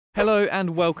Hello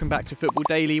and welcome back to Football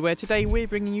Daily, where today we're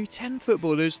bringing you 10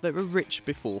 footballers that were rich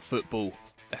before football.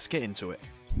 Let's get into it.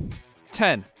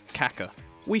 10. Kaká.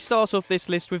 We start off this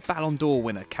list with Ballon d'Or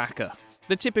winner Kaká.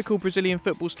 The typical Brazilian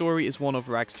football story is one of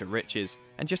rags to riches,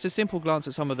 and just a simple glance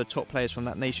at some of the top players from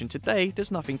that nation today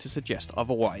does nothing to suggest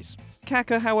otherwise.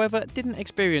 Kaká, however, didn't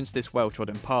experience this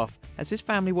well-trodden path, as his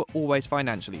family were always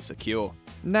financially secure.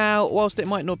 Now, whilst it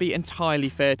might not be entirely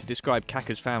fair to describe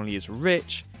Kaká's family as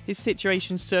rich, his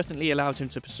situation certainly allowed him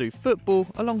to pursue football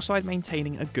alongside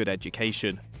maintaining a good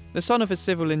education. The son of a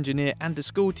civil engineer and a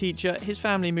school teacher, his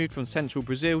family moved from central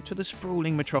Brazil to the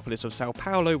sprawling metropolis of Sao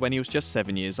Paulo when he was just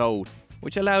 7 years old,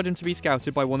 which allowed him to be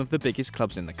scouted by one of the biggest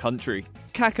clubs in the country.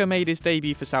 Kaká made his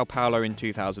debut for Sao Paulo in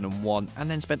 2001 and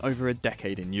then spent over a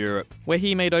decade in Europe, where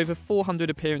he made over 400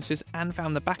 appearances and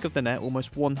found the back of the net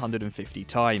almost 150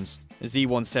 times. As he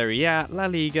won Serie A, La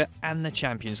Liga and the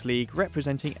Champions League,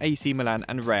 representing AC Milan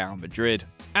and Real Madrid.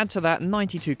 Add to that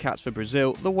 92 caps for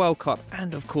Brazil, the World Cup,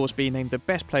 and of course being named the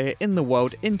best player in the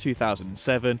world in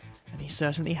 2007, and he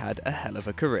certainly had a hell of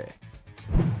a career.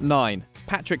 9.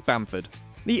 Patrick Bamford.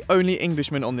 The only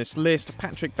Englishman on this list,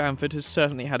 Patrick Bamford has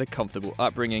certainly had a comfortable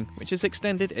upbringing, which has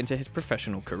extended into his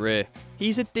professional career.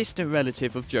 He's a distant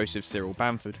relative of Joseph Cyril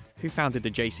Bamford, who founded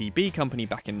the JCB company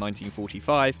back in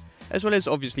 1945, as well as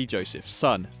obviously Joseph's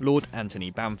son, Lord Anthony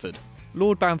Bamford.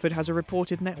 Lord Bamford has a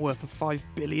reported net worth of $5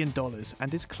 billion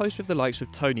and is close with the likes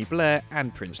of Tony Blair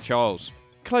and Prince Charles.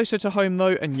 Closer to home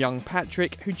though, and young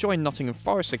Patrick, who joined Nottingham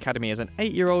Forest Academy as an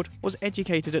 8-year-old, was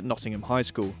educated at Nottingham High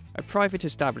School, a private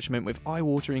establishment with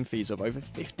eye-watering fees of over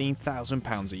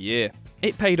 £15,000 a year.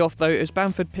 It paid off though, as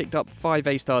Bamford picked up 5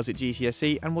 A-stars at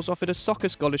GCSE and was offered a soccer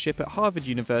scholarship at Harvard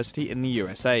University in the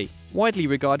USA, widely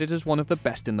regarded as one of the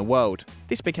best in the world.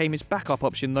 This became his backup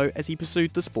option though, as he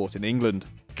pursued the sport in England.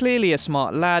 Clearly a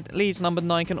smart lad, Leeds number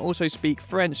 9 can also speak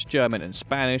French, German and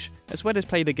Spanish, as well as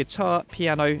play the guitar,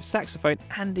 piano, saxophone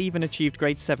and even achieved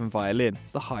grade 7 violin,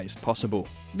 the highest possible.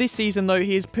 This season though,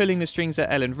 he is pulling the strings at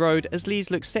Ellen Road as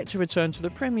Leeds looks set to return to the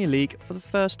Premier League for the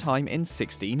first time in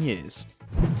 16 years.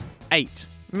 8.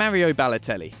 Mario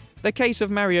Balotelli. The case of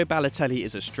Mario Balotelli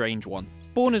is a strange one.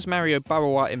 Born as Mario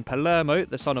Barawa in Palermo,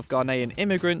 the son of Ghanaian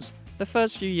immigrants, the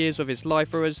first few years of his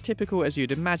life were as typical as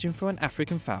you'd imagine for an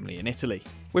African family in Italy.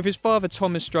 With his father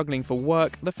Thomas struggling for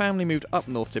work, the family moved up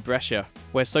north to Brescia,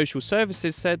 where social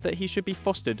services said that he should be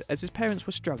fostered as his parents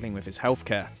were struggling with his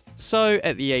healthcare. So,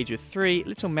 at the age of 3,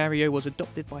 little Mario was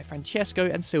adopted by Francesco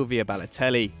and Silvia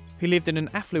Balotelli, who lived in an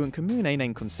affluent comune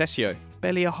named Concesio,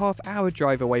 barely a half-hour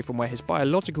drive away from where his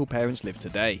biological parents live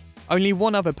today. Only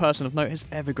one other person of note has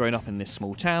ever grown up in this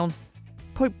small town: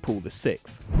 Pope Paul VI.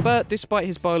 But despite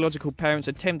his biological parents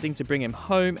attempting to bring him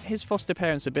home, his foster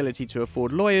parents' ability to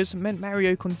afford lawyers meant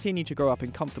Mario continued to grow up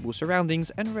in comfortable surroundings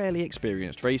and rarely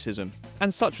experienced racism.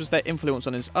 And such was their influence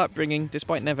on his upbringing,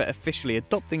 despite never officially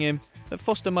adopting him, that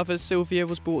foster mother Silvia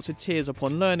was brought to tears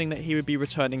upon learning that he would be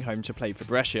returning home to play for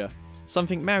Brescia,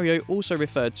 something Mario also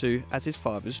referred to as his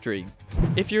father's dream.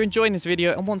 If you're enjoying this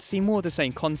video and want to see more of the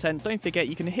same content, don't forget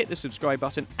you can hit the subscribe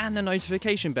button and the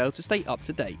notification bell to stay up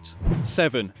to date.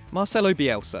 7. Marcelo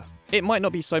Bielsa. It might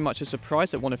not be so much a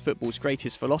surprise that one of football's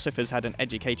greatest philosophers had an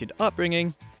educated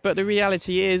upbringing, but the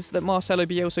reality is that Marcelo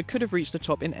Bielsa could have reached the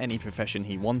top in any profession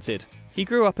he wanted. He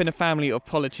grew up in a family of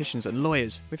politicians and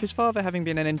lawyers, with his father having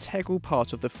been an integral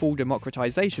part of the full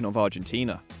democratization of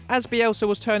Argentina. As Bielsa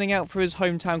was turning out for his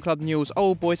hometown club Newell's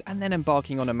Old Boys and then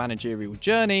embarking on a managerial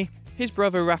journey, his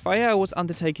brother Rafael was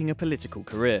undertaking a political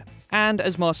career. And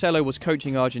as Marcelo was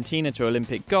coaching Argentina to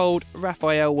Olympic gold,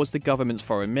 Rafael was the government's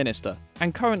foreign minister,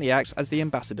 and currently acts as the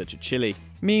ambassador to Chile.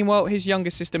 Meanwhile, his younger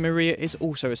sister Maria is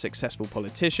also a successful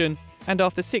politician, and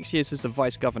after 6 years as the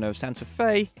vice governor of Santa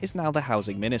Fe, is now the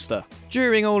housing minister.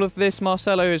 During all of this,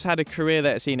 Marcelo has had a career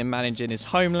that has seen him manage in his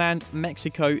homeland,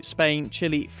 Mexico, Spain,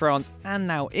 Chile, France, and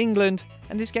now England,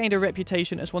 and has gained a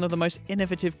reputation as one of the most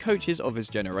innovative coaches of his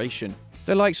generation.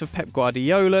 The likes of Pep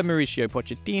Guardiola, Mauricio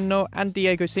Pochettino, and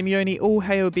Diego Simeone all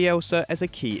hail Bielsa as a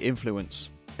key influence.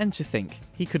 And to think,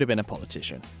 he could have been a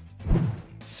politician.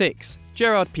 6.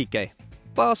 Gerard Piqué.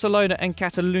 Barcelona and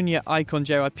Catalonia icon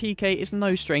Gerard Piqué is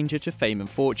no stranger to fame and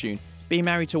fortune, being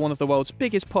married to one of the world's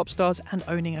biggest pop stars and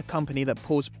owning a company that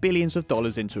pours billions of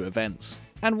dollars into events.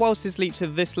 And whilst his leap to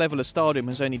this level of stardom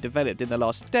has only developed in the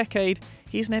last decade,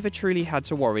 he's never truly had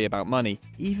to worry about money,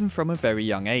 even from a very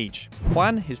young age.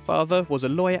 Juan, his father, was a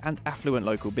lawyer and affluent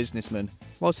local businessman,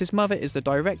 whilst his mother is the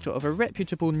director of a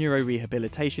reputable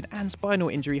neurorehabilitation and spinal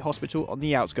injury hospital on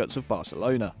the outskirts of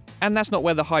Barcelona. And that's not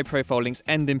where the high-profile links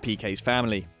end in Piqué's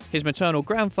family. His maternal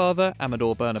grandfather,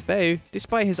 Amador Bernabeu,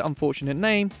 despite his unfortunate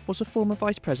name, was a former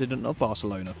vice president of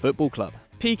Barcelona Football Club.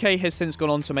 Piqué has since gone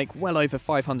on to make well over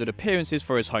 500 appearances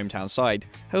for his hometown side,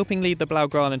 helping lead the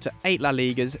Blaugrana to 8 La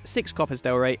Ligas, 6 Copas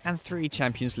del Rey and 3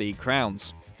 Champions League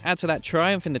crowns. Add to that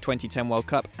triumph in the 2010 World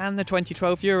Cup and the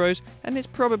 2012 Euros, and it's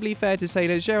probably fair to say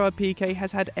that Gerard Piqué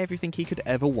has had everything he could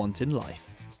ever want in life.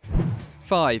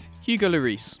 5. Hugo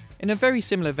Lloris. In a very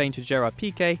similar vein to Gerard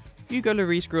Piqué, Hugo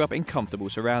Lloris grew up in comfortable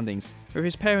surroundings, with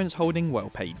his parents holding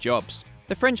well-paid jobs.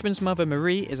 The Frenchman's mother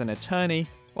Marie is an attorney,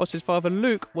 whilst his father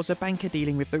Luc was a banker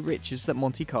dealing with the riches that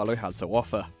Monte Carlo had to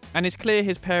offer. And it's clear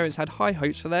his parents had high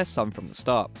hopes for their son from the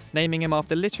start, naming him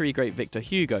after literary great Victor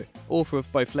Hugo, author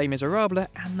of both Les Miserables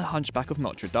and The Hunchback of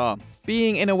Notre Dame.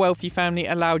 Being in a wealthy family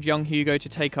allowed young Hugo to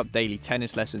take up daily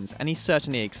tennis lessons, and he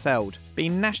certainly excelled,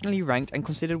 being nationally ranked and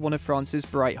considered one of France's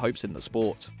bright hopes in the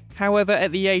sport. However,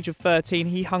 at the age of 13,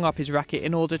 he hung up his racket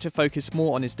in order to focus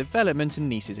more on his development in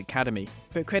Nice's academy,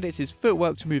 but credits his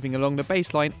footwork to moving along the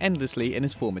baseline endlessly in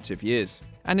his formative years.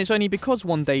 And it's only because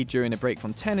one day during a break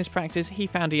from tennis practice he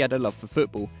found he had a love for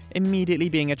football, immediately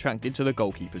being attracted to the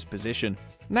goalkeeper's position.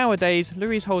 Nowadays,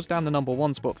 Lloris holds down the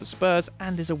 #1 spot for Spurs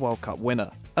and is a World Cup winner,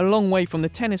 a long way from the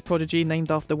tennis prodigy named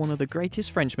after one of the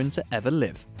greatest Frenchmen to ever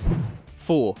live.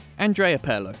 4. Andrea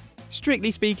Pirlo.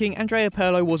 Strictly speaking, Andrea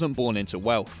Pirlo wasn't born into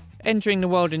wealth. Entering the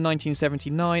world in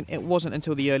 1979, it wasn't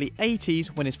until the early 80s,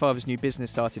 when his father's new business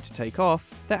started to take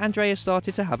off, that Andrea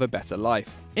started to have a better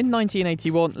life. In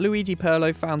 1981, Luigi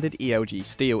Pirlo founded ELG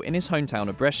Steel in his hometown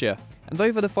of Brescia, and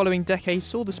over the following decade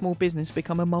saw the small business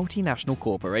become a multinational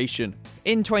corporation.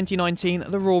 In 2019,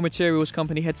 the raw materials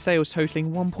company had sales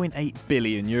totaling €1.8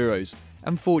 billion.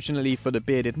 Unfortunately for the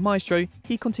bearded maestro,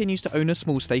 he continues to own a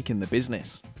small stake in the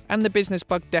business. And the business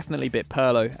bug definitely bit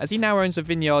Pirlo, as he now owns a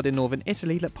vineyard in northern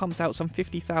Italy that pumps out some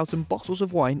 50,000 bottles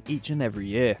of wine each and every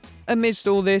year. Amidst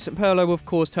all this, Pirlo of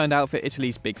course turned out for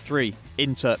Italy's big three,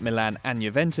 Inter, Milan and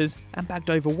Juventus, and bagged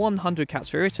over 100 caps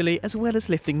for Italy, as well as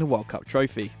lifting the World Cup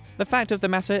trophy. The fact of the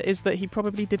matter is that he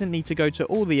probably didn't need to go to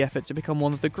all the effort to become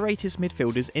one of the greatest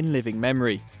midfielders in living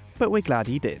memory, but we're glad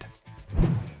he did.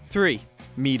 3.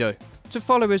 Mido. To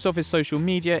followers of his social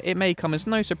media, it may come as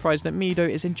no surprise that Mido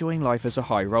is enjoying life as a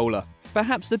high roller.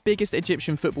 Perhaps the biggest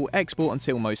Egyptian football export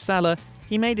until Mo Salah,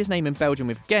 he made his name in Belgium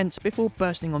with Ghent before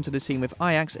bursting onto the scene with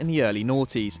Ajax in the early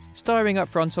noughties, starring up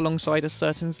front alongside a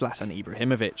certain Zlatan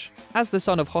Ibrahimovic. As the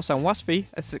son of Hossam Wasfi,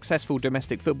 a successful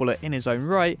domestic footballer in his own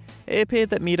right, it appeared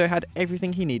that Mido had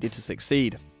everything he needed to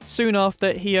succeed. Soon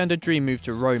after, he earned a dream move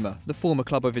to Roma, the former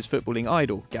club of his footballing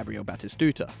idol, Gabriel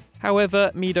Batistuta.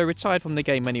 However, Mido retired from the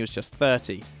game when he was just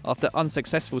 30, after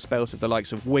unsuccessful spells with the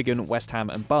likes of Wigan, West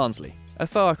Ham and Barnsley. A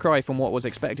far cry from what was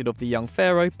expected of the young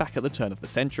pharaoh back at the turn of the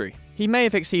century. He may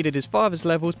have exceeded his father's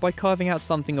levels by carving out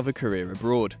something of a career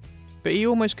abroad, but he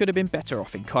almost could have been better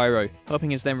off in Cairo, helping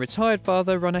his then retired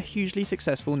father run a hugely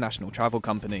successful national travel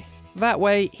company. That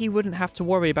way, he wouldn't have to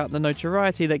worry about the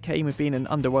notoriety that came with being an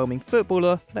underwhelming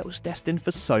footballer that was destined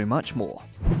for so much more.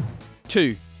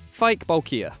 2. Faik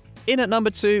Balkir. In at number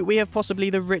 2, we have possibly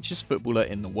the richest footballer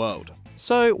in the world.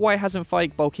 So why hasn't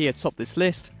Faik Balkir topped this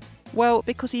list? Well,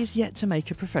 because he is yet to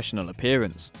make a professional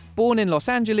appearance. Born in Los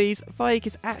Angeles, Faik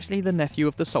is actually the nephew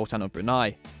of the Sultan of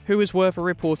Brunei, who is worth a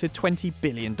reported $20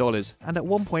 billion and at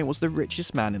one point was the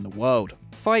richest man in the world.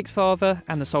 Faik's father,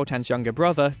 and the Sultan's younger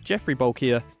brother, Jeffrey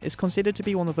Balkir, is considered to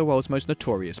be one of the world's most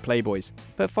notorious playboys,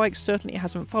 but Faik certainly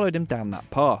hasn't followed him down that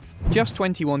path. Just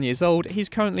 21 years old, he's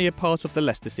currently a part of the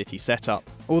Leicester City setup,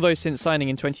 although since signing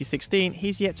in 2016,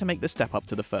 he's yet to make the step up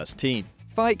to the first team.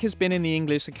 Faik has been in the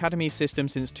English academy system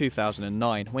since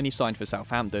 2009, when he signed for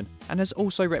Southampton, and has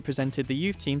also represented the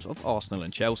youth teams of Arsenal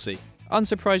and Chelsea.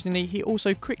 Unsurprisingly, he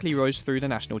also quickly rose through the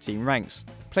national team ranks,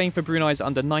 playing for Brunei's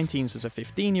under-19s as a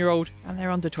 15-year-old and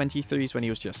their under-23s when he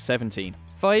was just 17.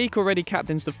 Faik already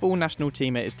captains the full national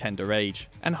team at his tender age,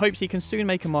 and hopes he can soon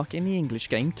make a mark in the English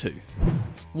game too.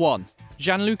 1.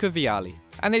 Gianluca Vialli.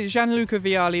 And it's Gianluca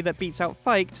Vialli that beats out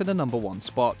Faik to the number 1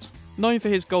 spot. Known for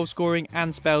his goal scoring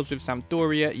and spells with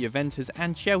Sampdoria, Juventus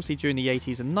and Chelsea during the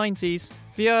 80s and 90s,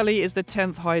 Vialli is the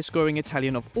 10th highest scoring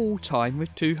Italian of all time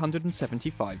with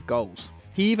 275 goals.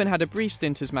 He even had a brief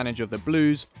stint as manager of the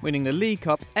Blues, winning the League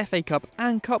Cup, FA Cup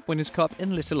and Cup Winners' Cup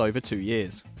in little over 2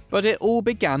 years. But it all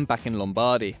began back in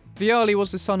Lombardy. Vialli was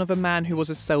the son of a man who was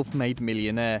a self-made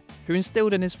millionaire, who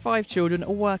instilled in his 5 children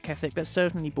a work ethic that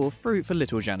certainly bore fruit for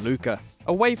little Gianluca.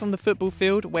 Away from the football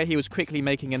field, where he was quickly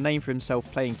making a name for himself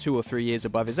playing 2 or 3 years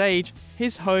above his age,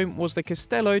 his home was the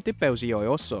Castello di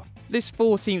Belgioioso, This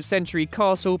 14th century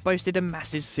castle boasted a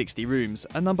massive 60 rooms,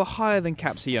 a number higher than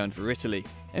caps he earned for Italy,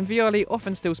 and Vialli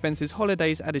often still spends his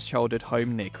holidays at his childhood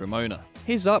home near Cremona.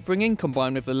 His upbringing,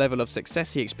 combined with the level of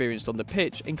success he experienced on the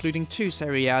pitch, including 2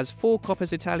 Serie A's, 4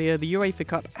 Coppas Italia, the UEFA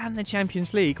Cup and the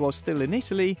Champions League while still in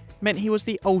Italy, meant he was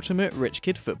the ultimate rich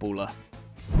kid footballer.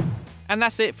 And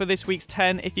that's it for this week's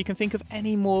 10. If you can think of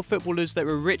any more footballers that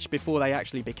were rich before they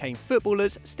actually became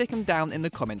footballers, stick them down in the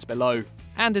comments below.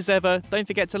 And as ever, don't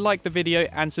forget to like the video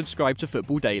and subscribe to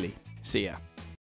Football Daily. See ya.